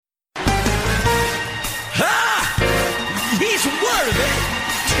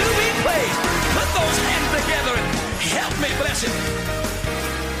praise him.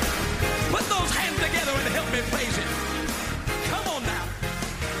 Put those hands together and help me praise him. Come on now.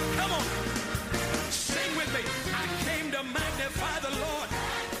 Come on. Sing with me. I came to magnify the Lord.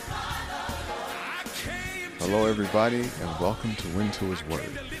 Hello, everybody, and welcome to Into His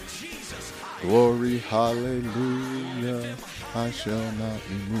Word. Glory, hallelujah, I shall not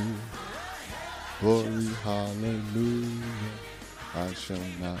be moved. Glory, hallelujah, I shall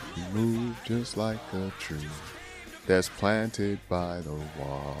not be moved, just like a tree that's planted by the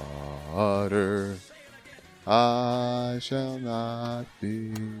water. I shall not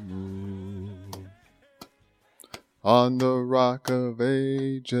be moved. On the rock of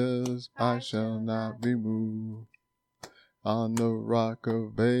ages, I shall not be moved. On the rock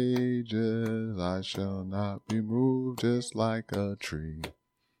of ages, I shall not be moved, just like a tree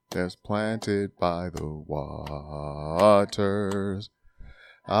that's planted by the waters.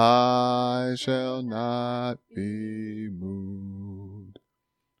 I shall not be moved.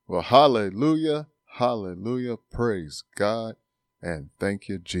 Well, hallelujah, hallelujah, praise God, and thank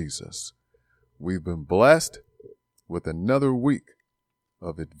you, Jesus. We've been blessed with another week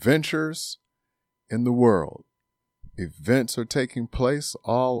of adventures in the world. Events are taking place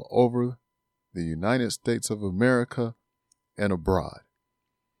all over the United States of America and abroad.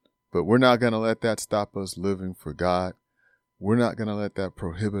 But we're not going to let that stop us living for God. We're not going to let that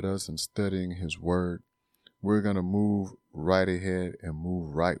prohibit us in studying His Word. We're going to move right ahead and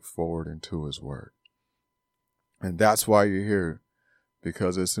move right forward into His Word. And that's why you're here,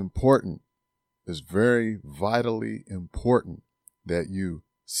 because it's important. It's very vitally important that you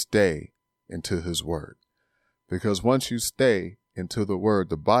stay into His Word. Because once you stay into the Word,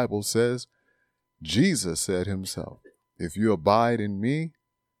 the Bible says, Jesus said Himself, if you abide in me,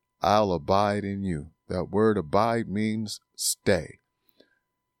 I'll abide in you. That word abide means stay.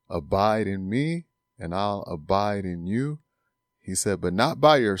 Abide in me and I'll abide in you. He said, but not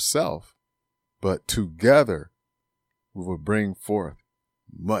by yourself, but together we will bring forth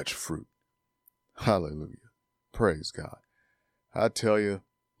much fruit. Hallelujah. Praise God. I tell you,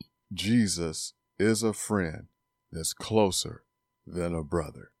 Jesus is a friend that's closer than a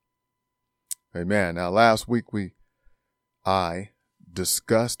brother. Amen. Now, last week I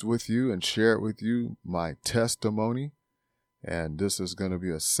discussed with you and shared with you my testimony, and this is going to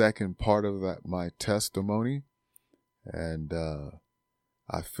be a second part of that, my testimony, and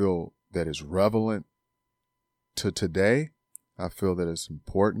I feel that it's relevant to today. I feel that it's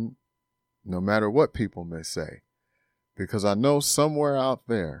important, no matter what people may say, because I know somewhere out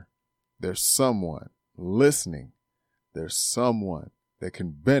there, there's someone listening. There's someone that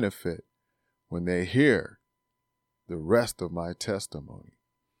can benefit when they hear the rest of my testimony.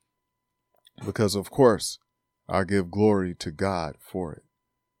 Because, of course, I give glory to God for it.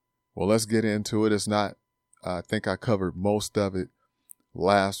 Well, let's get into it. I think I covered most of it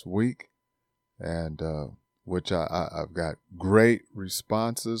last week, and which I've got great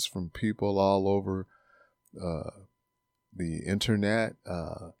responses from people all over the internet.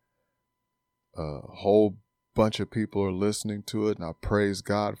 A whole bunch of people are listening to it, and I praise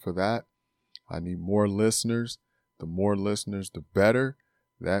God for that. I need more listeners. The more listeners, the better.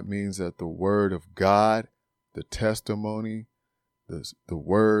 That means that the word of God, the testimony, the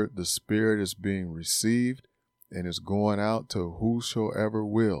word, the Spirit is being received and is going out to whosoever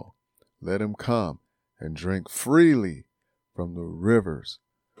will. Let him come and drink freely from the rivers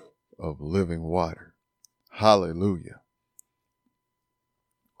of living water. Hallelujah.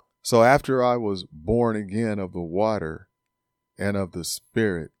 So after I was born again of the water and of the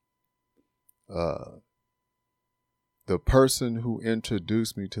Spirit, the person who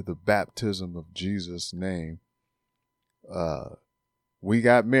introduced me to the baptism of Jesus' name, we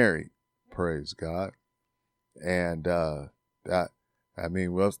got married, praise God. And that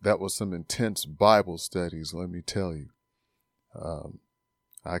was some intense Bible studies, let me tell you.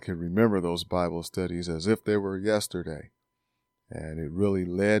 I can remember those Bible studies as if they were yesterday. And it really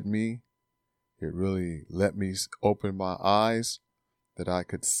let me open my eyes that I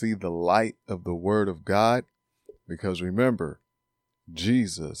could see the light of the Word of God. Because remember,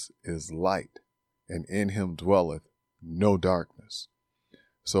 Jesus is light, and in Him dwelleth no darkness.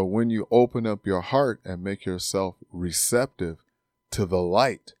 So when you open up your heart and make yourself receptive to the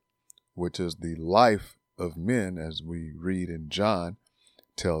light, which is the life of men, as we read in John,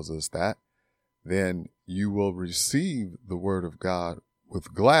 tells us that, then you will receive the Word of God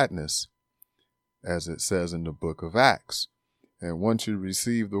with gladness, as it says in the book of Acts. And once you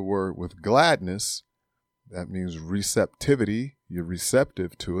receive the Word with gladness, that means receptivity. You're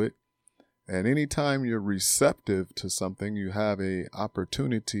receptive to it. And anytime you're receptive to something, you have an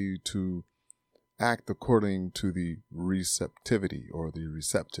opportunity to act according to the receptivity or the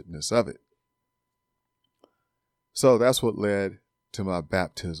receptiveness of it. So that's what led to my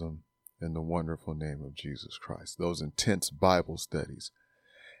baptism in the wonderful name of Jesus Christ, those intense Bible studies.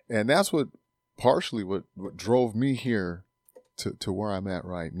 And that's what partially what drove me here to where I'm at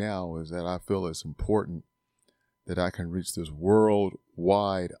right now, is that I feel it's important that I can reach this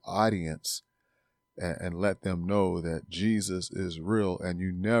worldwide audience and let them know that Jesus is real. And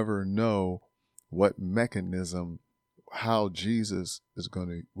you never know what mechanism, how Jesus is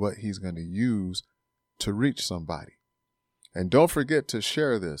what he's going to use to reach somebody. And don't forget to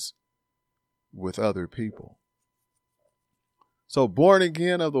share this with other people. So, born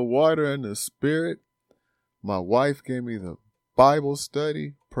again of the water and the Spirit, my wife gave me the Bible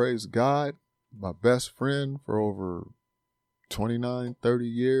study. Praise God. My best friend for over 29, 30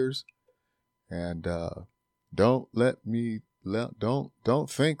 years. And don't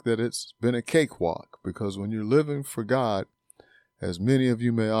think that it's been a cakewalk, because when you're living for God, as many of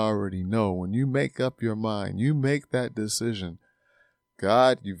you may already know, when you make up your mind, you make that decision,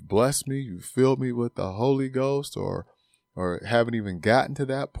 God, you've blessed me, you've filled me with the Holy Ghost, or haven't even gotten to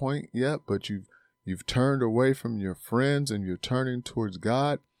that point yet, but you've turned away from your friends and you're turning towards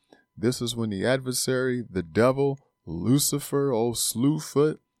God. This is when the adversary, the devil, Lucifer, old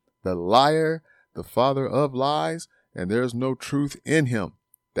Slewfoot, the liar, the father of lies, and there's no truth in him.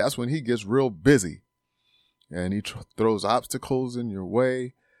 That's when he gets real busy. And he throws obstacles in your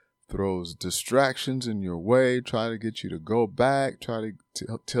way, throws distractions in your way, try to get you to go back, try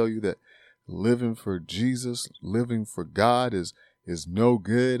to tell you that living for Jesus, living for God is no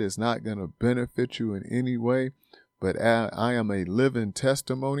good. It's not going to benefit you in any way. But I am a living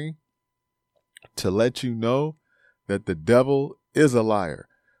testimony to let you know that the devil is a liar.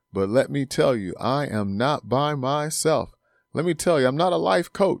 But let me tell you, I am not by myself. Let me tell you, I'm not a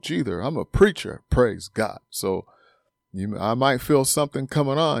life coach either. I'm a preacher. Praise God. So I might feel something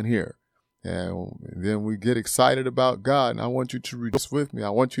coming on here. And then we get excited about God. And I want you to rejoice with me. I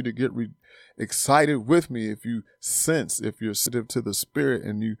want you to get excited with me if you sense, if you're sensitive to the Spirit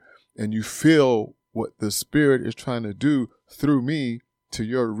and you feel what the Spirit is trying to do through me to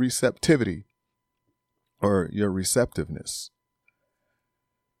your receptivity or your receptiveness.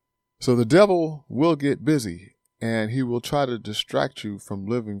 So the devil will get busy and he will try to distract you from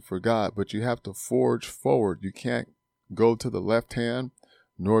living for God, but you have to forge forward. You can't go to the left hand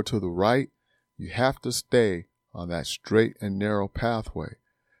nor to the right. You have to stay on that straight and narrow pathway,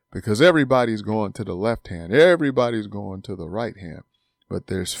 because everybody's going to the left hand. Everybody's going to the right hand, but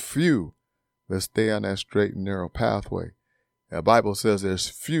there's few that stay on that straight and narrow pathway. The Bible says there's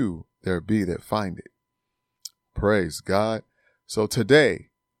few there be that find it. Praise God. So today,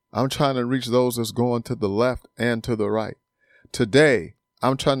 I'm trying to reach those that's going to the left and to the right. Today,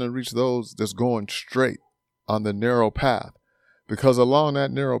 I'm trying to reach those that's going straight on the narrow path, because along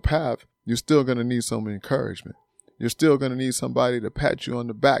that narrow path, you're still going to need some encouragement. You're still going to need somebody to pat you on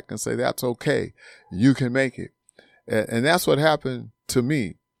the back and say, that's okay. You can make it. And that's what happened to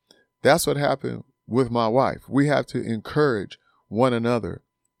me. That's what happened with my wife. We have to encourage one another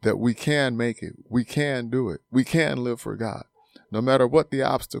that we can make it. We can do it. We can live for God. No matter what the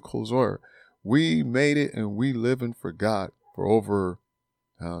obstacles were, we made it, and we living for God for over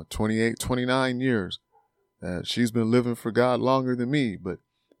 28, 29 years. She's been living for God longer than me, but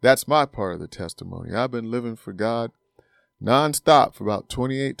that's my part of the testimony. I've been living for God nonstop for about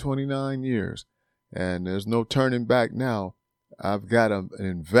 28, 29 years, and there's no turning back now. I've got an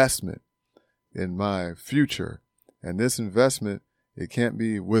investment in my future, and this investment, it can't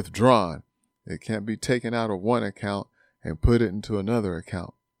be withdrawn. It can't be taken out of one account and put it into another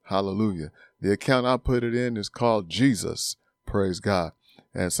account. Hallelujah. The account I put it in is called Jesus. Praise God.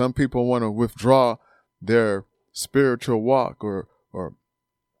 And some people want to withdraw their spiritual walk or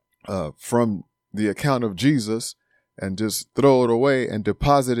from the account of Jesus and just throw it away and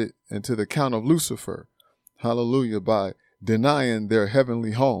deposit it into the account of Lucifer. Hallelujah. By denying their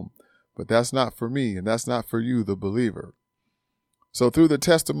heavenly home. But that's not for me, and that's not for you, the believer. So through the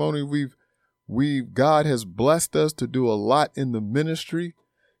testimony, God has blessed us to do a lot in the ministry.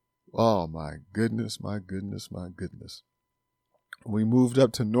 Oh my goodness, my goodness, my goodness. We moved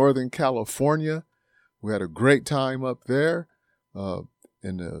up to Northern California. We had a great time up there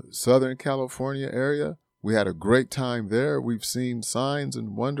in the Southern California area. We had a great time there. We've seen signs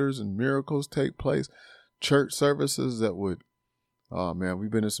and wonders and miracles take place. Church services that would, oh man,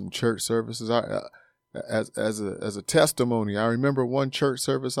 we've been in some church services. As a testimony, I remember one church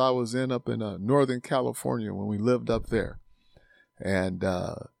service I was in up in Northern California when we lived up there. And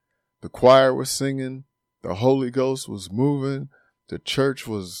the choir was singing. The Holy Ghost was moving. The church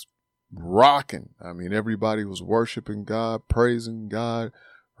was rocking. I mean, everybody was worshiping God, praising God,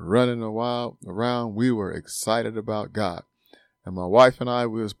 running around. We were excited about God. And my wife and I,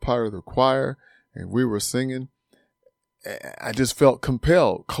 we was part of the choir, and we were singing. I just felt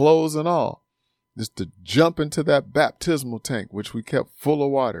compelled, clothes and all, just to jump into that baptismal tank, which we kept full of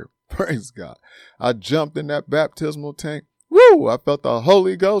water. Praise God. I jumped in that baptismal tank. Woo! I felt the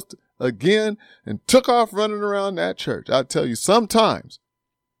Holy Ghost again and took off running around that church. I tell you, sometimes,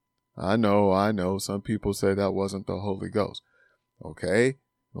 I know, some people say that wasn't the Holy Ghost. Okay.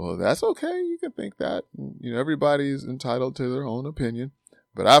 Well, that's okay. You can think that. You know, everybody's entitled to their own opinion,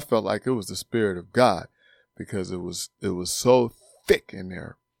 but I felt like it was the Spirit of God because it was so thick in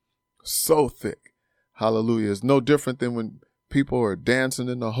there. So thick. Hallelujah. It's no different than when people are dancing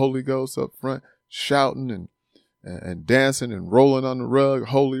in the Holy Ghost up front, shouting and dancing and rolling on the rug,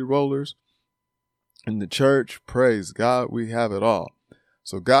 holy rollers. In the church, praise God, we have it all.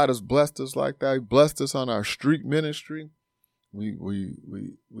 So God has blessed us like that. He blessed us on our street ministry. We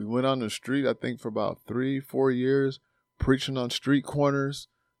went on the street, I think, for about 3-4 years, preaching on street corners.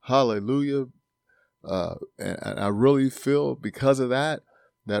 Hallelujah. And I really feel because of that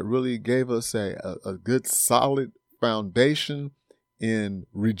really gave us a good solid foundation in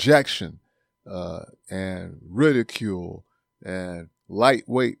rejection and ridicule and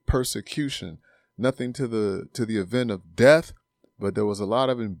lightweight persecution. Nothing to the event of death, but there was a lot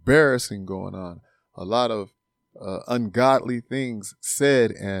of embarrassing going on, a lot of ungodly things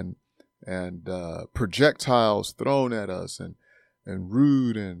said and projectiles thrown at us and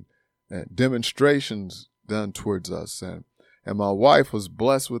rude and demonstrations done towards us. And my wife was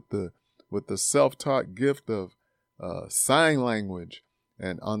blessed with the self-taught gift of sign language.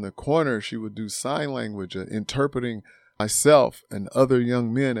 And on the corner, she would do sign language, interpreting myself and other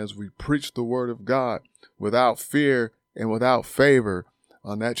young men as we preached the word of God without fear and without favor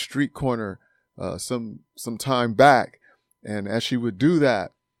on that street corner some time back. And as she would do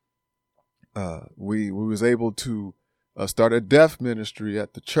that, we was able to start a deaf ministry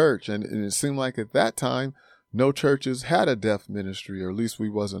at the church. And it seemed like at that time, no churches had a deaf ministry, or at least we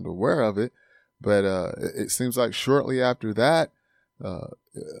wasn't aware of it. But it seems like shortly after that,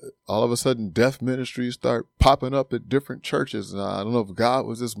 all of a sudden deaf ministries start popping up at different churches. And I don't know if God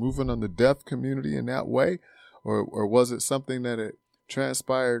was just moving on the deaf community in that way, or was it something that it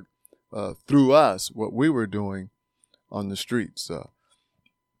transpired through us, what we were doing on the streets.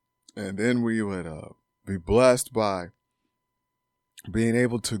 And then we would be blessed by being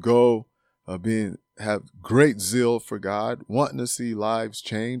able to go, have great zeal for God, wanting to see lives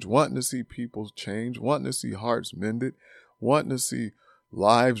change, wanting to see people change, wanting to see hearts mended, wanting to see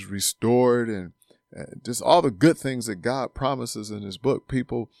lives restored, and just all the good things that God promises in his book.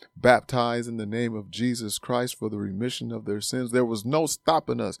 People baptized in the name of Jesus Christ for the remission of their sins. There was no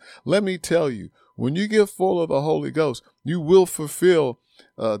stopping us. Let me tell you, when you get full of the Holy Ghost, you will fulfill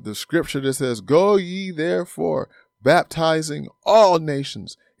the scripture that says, "Go ye therefore, baptizing all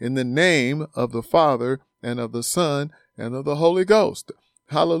nations in the name of the Father and of the Son and of the Holy Ghost."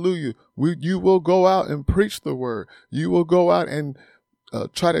 Hallelujah. You will go out and preach the word. You will go out and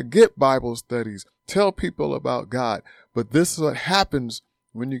try to get Bible studies, tell people about God. But this is what happens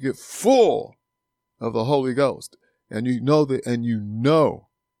when you get full of the Holy Ghost. And you know that, and you know.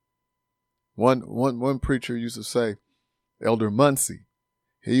 One preacher used to say, Elder Muncie,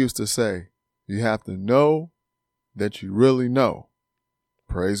 he used to say, you have to know that you really know.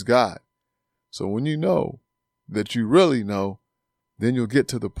 Praise God. So when you know that you really know, then you'll get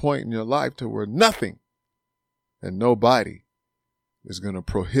to the point in your life to where nothing and nobody is going to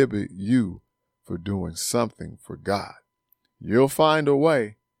prohibit you for doing something for God. You'll find a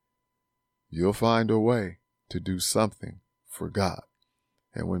way. You'll find a way to do something for God.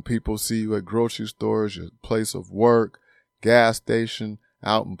 And when people see you at grocery stores, your place of work, gas station,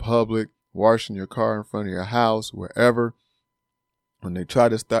 out in public, washing your car in front of your house, wherever, when they try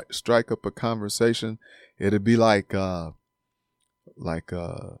to strike up a conversation, it'll be like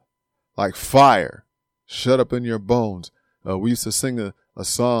fire shut up in your bones. We used to sing a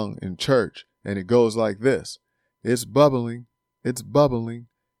song in church, and it goes like this. It's bubbling, it's bubbling,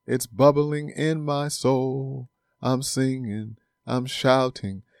 it's bubbling in my soul. I'm singing, I'm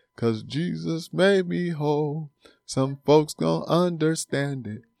shouting, 'cause Jesus made me whole. Some folks gon' understand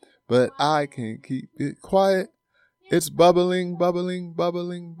it, but I can't keep it quiet. It's bubbling, bubbling,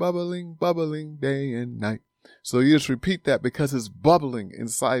 bubbling, bubbling, bubbling day and night. So you just repeat that because it's bubbling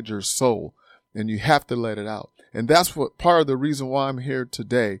inside your soul, and you have to let it out. And that's what part of the reason why I'm here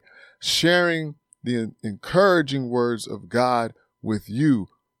today, sharing the encouraging words of God with you,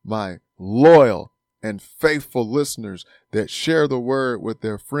 my loyal and faithful listeners that share the word with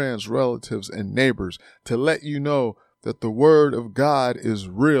their friends, relatives, and neighbors to let you know that the word of God is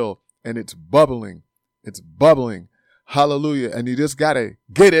real and it's bubbling. It's bubbling. Hallelujah. And you just got to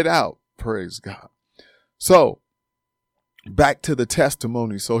get it out. Praise God. So back to the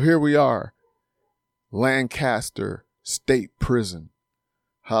testimony. So here we are, Lancaster State Prison.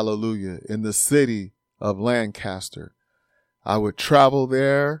 Hallelujah. In the city of Lancaster. I would travel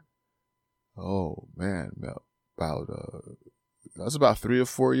there. Oh man, that's about 3 or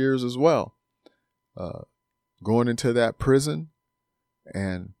 4 years as well. Going into that prison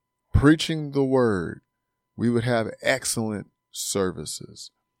and preaching the word. We would have excellent services.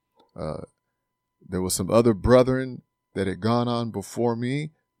 There was some other brethren that had gone on before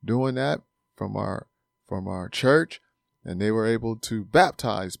me doing that from our church, and they were able to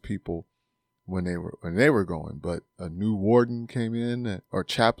baptize people when they were going. But a new warden came in, or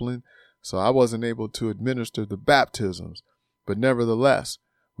chaplain, so I wasn't able to administer the baptisms. But nevertheless,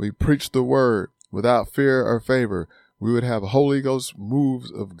 we preached the word without fear or favor. We would have Holy Ghost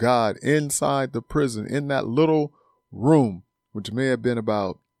moves of God inside the prison, in that little room, which may have been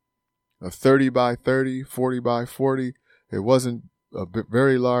about a 30 by 30, 40 by 40. It wasn't a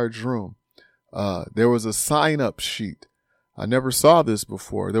very large room. There was a sign-up sheet. I never saw this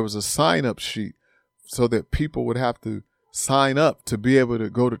before. There was a sign-up sheet so that people would have to sign up to be able to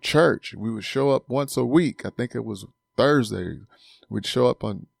go to church. We would show up once a week. I think it was Thursday. We'd show up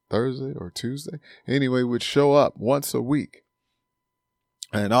on Thursday or Tuesday. Anyway, we'd show up once a week.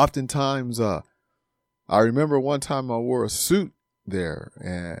 And oftentimes, I remember one time I wore a suit there,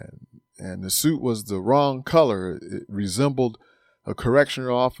 and the suit was the wrong color. It resembled a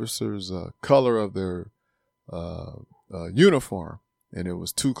correctional officer's color of their uniform, and it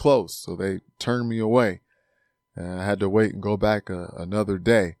was too close, so they turned me away. And I had to wait and go back another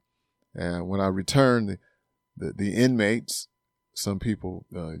day. And when I returned, the inmates, some people,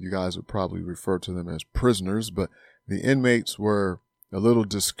 you guys would probably refer to them as prisoners, but the inmates were a little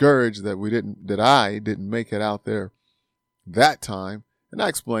discouraged that I didn't make it out there that time. And I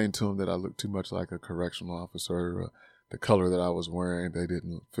explained to them that I looked too much like a correctional officer, the color that I was wearing. They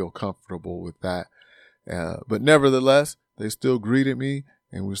didn't feel comfortable with that. But nevertheless, they still greeted me,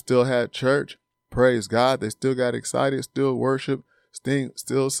 and we still had church. Praise God. They still got excited, still worship,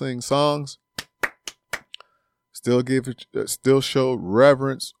 still sing songs, still showed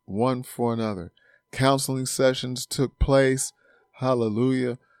reverence one for another. Counseling sessions took place.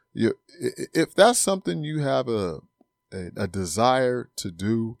 Hallelujah. If that's something you have a desire to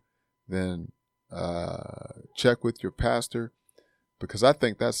do, then check with your pastor, because I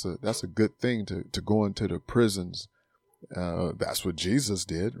think that's a good thing to go into the prisons. That's what Jesus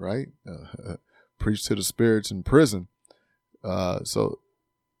did, right? Preach to the spirits in prison. So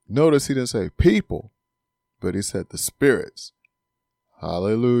notice he didn't say people, but he said the spirits.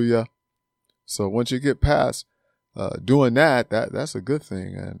 Hallelujah. So once you get past doing that's a good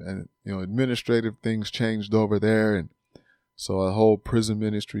thing. And administrative things changed over there, and so a whole prison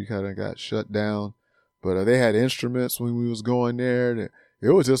ministry kind of got shut down. But they had instruments when we was going there. It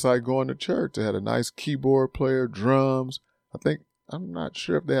was just like going to church. They had a nice keyboard player, drums. I'm not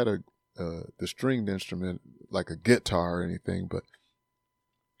sure if they had the stringed instrument like a guitar or anything, but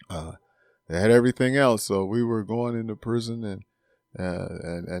they had everything else. So we were going into prison,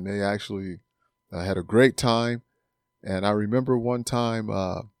 and they actually had a great time. And I remember one time,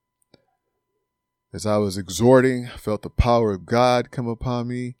 as I was exhorting, I felt the power of God come upon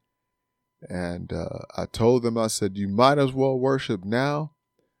me. And I told them, I said, you might as well worship now.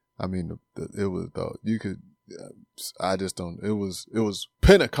 I mean, it was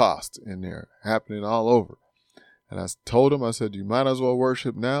Pentecost in there happening all over. And I told them, I said, you might as well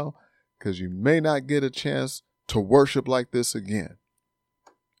worship now, because you may not get a chance to worship like this again.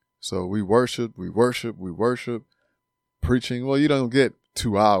 So we worship, preaching. Well, you don't get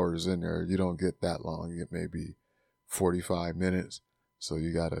 2 hours in there. You don't get that long. You get maybe 45 minutes. So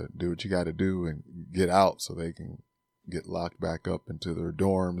you got to do what you got to do and get out so they can get locked back up into their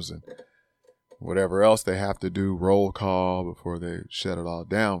dorms and whatever else they have to do, roll call before they shut it all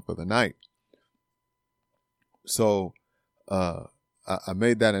down for the night. So I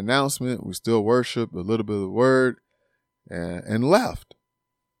made that announcement. We still worship a little bit of the word and left.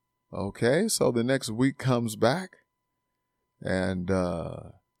 Okay, so the next week comes back, and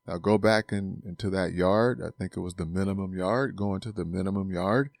I'll go back into that yard. I think it was the minimum yard, going to the minimum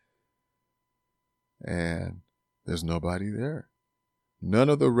yard. And there's nobody there. None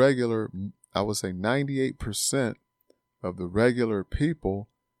of the regular, I would say 98% of the regular people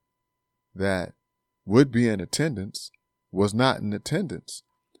that would be in attendance was not in attendance.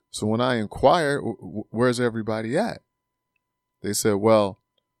 So when I inquired, where's everybody at? They said, well,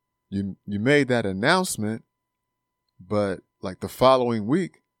 you made that announcement, but like the following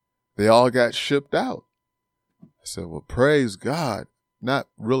week, they all got shipped out. I said, well, praise God. Not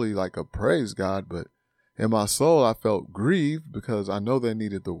really like a praise God, but in my soul, I felt grieved because I know they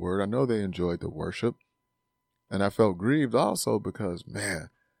needed the word. I know they enjoyed the worship. And I felt grieved also because, man,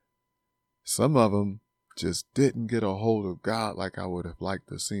 some of them just didn't get a hold of God like I would have liked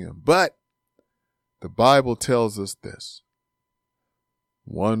to see him. But the Bible tells us this: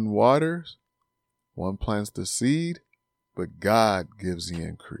 one waters, one plants the seed, but God gives the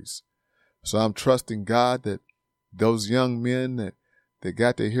increase. So I'm trusting God that those young men that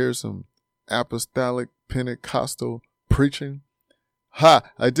got to hear some apostolic Pentecostal preaching,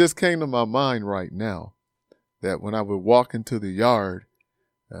 it just came to my mind right now that when I would walk into the yard,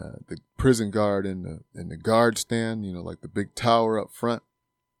 the prison guard in the guard stand, like the big tower up front,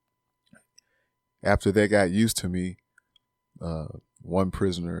 after they got used to me, one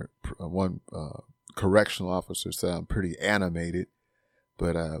correctional officer said I'm pretty animated,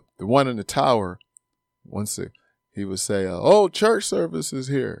 but the one in the tower, he would say, "Oh, church service is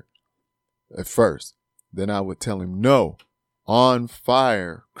here." At first, then I would tell him, "No, On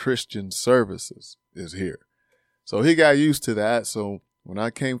Fire Christian Services is here." So he got used to that. So when I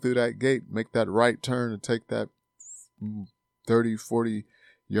came through that gate, make that right turn and take that 30, 40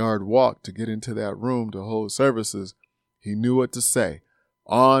 yard walk to get into that room to hold services, he knew what to say.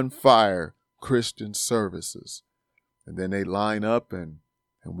 On Fire Christian Services. And then they line up and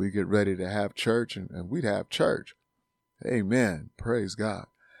we get ready to have church and we'd have church. Amen. Praise God.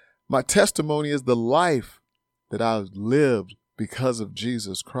 My testimony is the life that I lived because of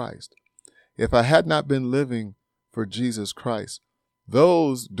Jesus Christ. If I had not been living for Jesus Christ,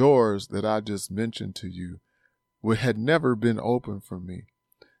 those doors that I just mentioned to you had never been open for me.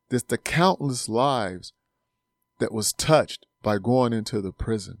 There's the countless lives that was touched by going into the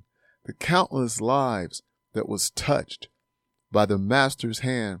prison. The countless lives that was touched by the master's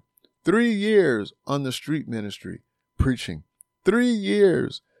hand. 3 years on the street ministry preaching. 3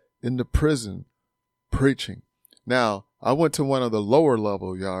 years in the prison preaching. Now, I went to one of the lower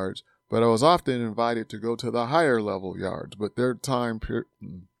level yards, but I was often invited to go to the higher level yards, but they're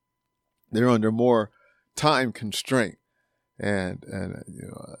under more time constraint. And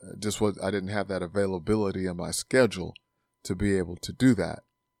I didn't have that availability in my schedule to be able to do that.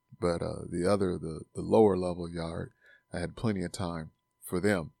 But the lower level yard, I had plenty of time for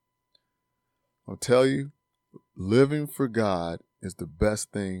them. I'll tell you, living for God is the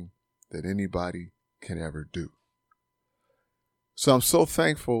best thing that anybody can ever do. So I'm so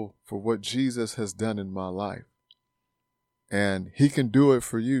thankful for what Jesus has done in my life. And he can do it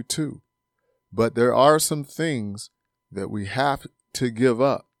for you too. But there are some things that we have to give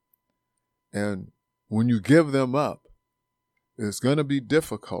up. And when you give them up, it's going to be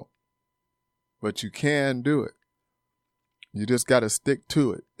difficult. But you can do it. You just got to stick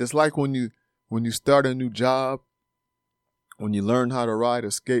to it. It's like when you start a new job, when you learn how to ride a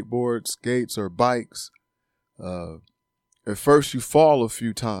skateboard, skates, or bikes, at first you fall a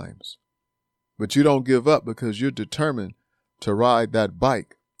few times, but you don't give up because you're determined to ride that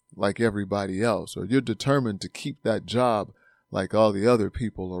bike like everybody else, or you're determined to keep that job like all the other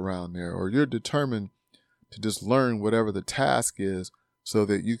people around there, or you're determined to just learn whatever the task is so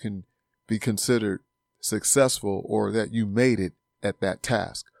that you can be considered successful or that you made it at that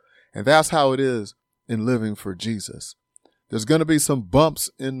task. And that's how it is in living for Jesus. There's going to be some bumps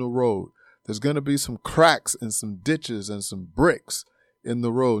in the road. There's going to be some cracks and some ditches and some bricks in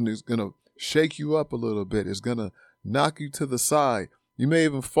the road. And it's going to shake you up a little bit. It's going to knock you to the side. You may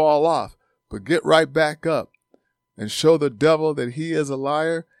even fall off, but get right back up and show the devil that he is a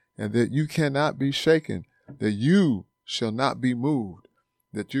liar and that you cannot be shaken, that you shall not be moved,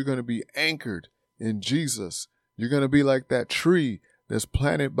 that you're going to be anchored in Jesus. You're going to be like that tree that's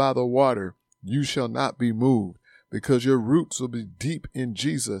planted by the water. You shall not be moved because your roots will be deep in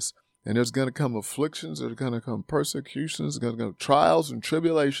Jesus. And there's going to come afflictions, there's going to come persecutions, there's going to come trials and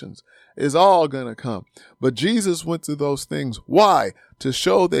tribulations. It's all going to come. But Jesus went through those things. Why? To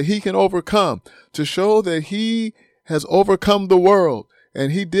show that he can overcome, to show that he has overcome the world.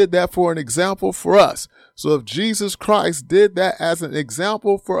 And he did that for an example for us. So if Jesus Christ did that as an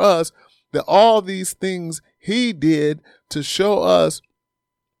example for us, that all these things he did to show us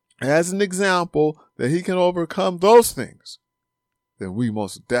as an example that he can overcome those things, then we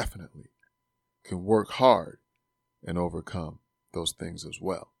most definitely can work hard and overcome those things as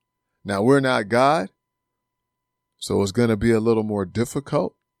well. Now, we're not God, so it's going to be a little more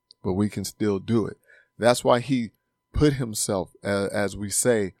difficult, but we can still do it. That's why he put himself, as we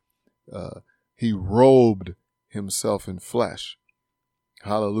say he robed himself in flesh.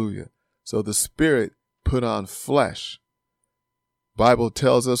 Hallelujah. So the Spirit put on flesh. Bible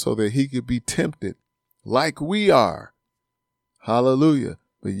tells us so that he could be tempted like we are. Hallelujah.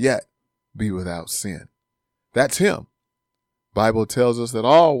 But yet be without sin. That's him. Bible tells us that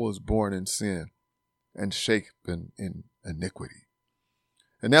all was born in sin and shapen in iniquity.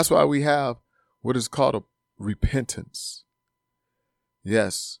 And that's why we have what is called a repentance.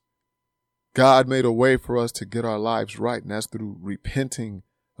 Yes, God made a way for us to get our lives right, and that's through repenting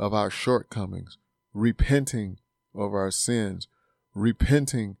of our shortcomings, repenting of our sins,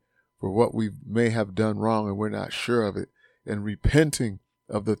 repenting for what we may have done wrong and we're not sure of it, and repenting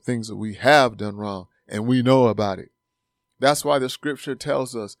of the things that we have done wrong and we know about it. That's why the scripture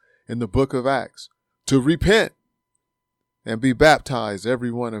tells us in the book of Acts to repent and be baptized,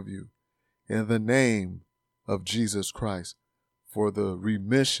 every one of you, in the name of Jesus Christ for the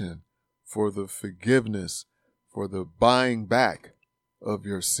remission, for the forgiveness, for the buying back of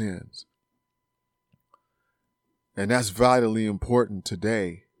your sins. And that's vitally important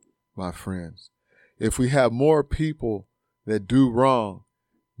today, my friends. If we have more people that do wrong,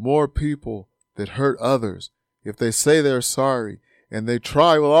 more people that hurt others, if they say they're sorry and they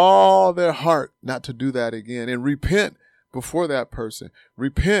try with all their heart not to do that again and repent before that person,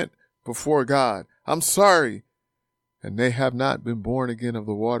 repent before God, I'm sorry, and they have not been born again of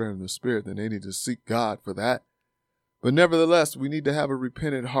the water and the Spirit, then they need to seek God for that. But nevertheless, we need to have a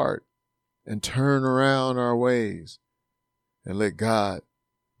repentant heart and turn around our ways and let God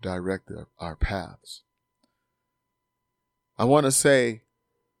direct our paths. I want to say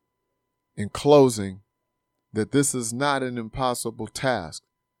in closing that this is not an impossible task.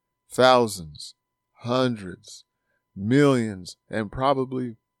 Thousands, hundreds, millions, and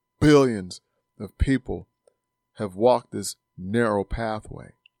probably billions of people have walked this narrow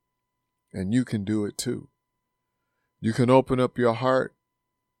pathway, and you can do it too. You can open up your heart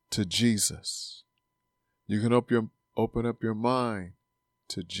to Jesus. You can open up your mind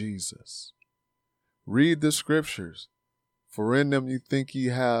to Jesus. Read the scriptures, for in them you think ye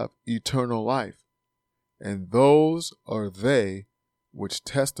have eternal life, and those are they which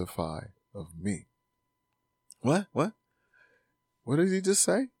testify of me. What? What did he just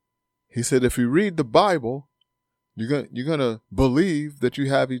say? He said, if you read the Bible, you're going to believe that you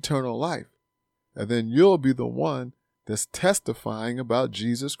have eternal life, and then you'll be the one that's testifying about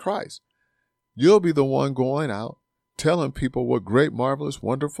Jesus Christ. You'll be the one going out telling people what great, marvelous,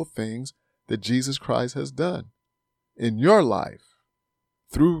 wonderful things that Jesus Christ has done in your life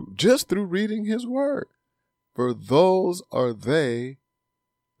through reading his word. For those are they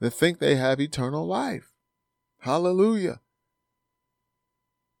that think they have eternal life. Hallelujah.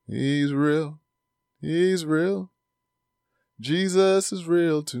 He's real. He's real. Jesus is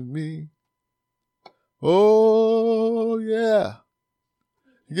real to me. Oh, yeah.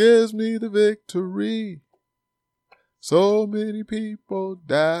 He gives me the victory. So many people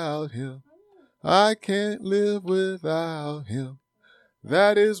doubt him. I can't live without him.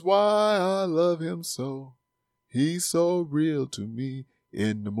 That is why I love him so. He's so real to me.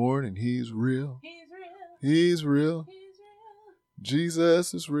 In the morning, he's real. He's real. He's real. He's real.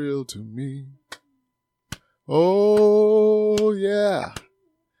 Jesus is real to me. Oh, yeah.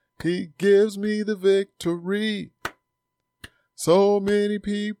 He gives me the victory. So many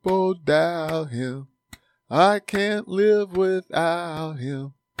people doubt him. I can't live without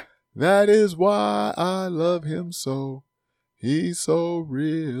him. That is why I love him so. He's so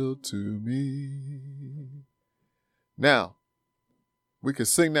real to me. Now, we could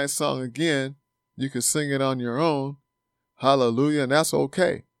sing that song again. You could sing it on your own. Hallelujah. And that's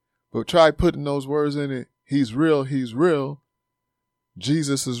okay. But try putting those words in it. He's real. He's real.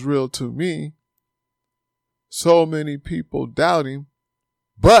 Jesus is real to me. So many people doubt him,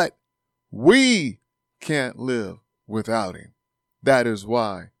 but we can't live without him. That is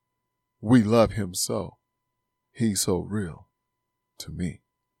why we love him so. He's so real to me.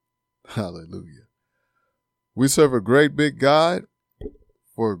 Hallelujah. We serve a great big God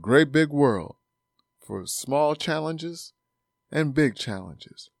for a great big world, for small challenges and big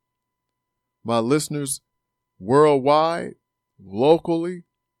challenges. My listeners worldwide, locally,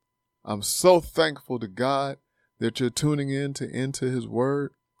 I'm so thankful to God that you're tuning into his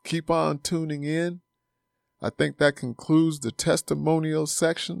word. Keep on tuning in. I think that concludes the testimonial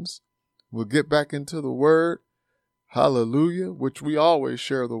sections. We'll get back into the word. Hallelujah, which we always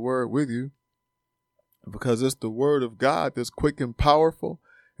share the word with you because it's the word of God that's quick and powerful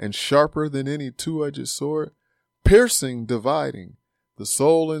and sharper than any two-edged sword, piercing, dividing the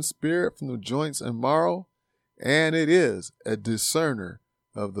soul and spirit from the joints and marrow, and it is a discerner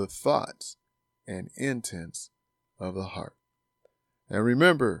of the thoughts and intents of the heart. And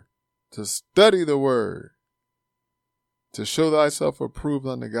remember to study the word, to show thyself approved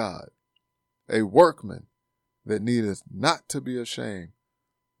unto God, a workman that needeth not to be ashamed,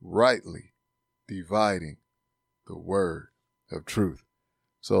 rightly dividing the word of truth.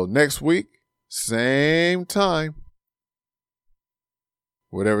 So next week, same time,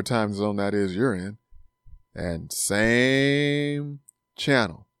 whatever time zone that is you're in, and same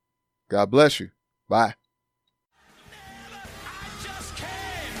channel. God bless you. Bye.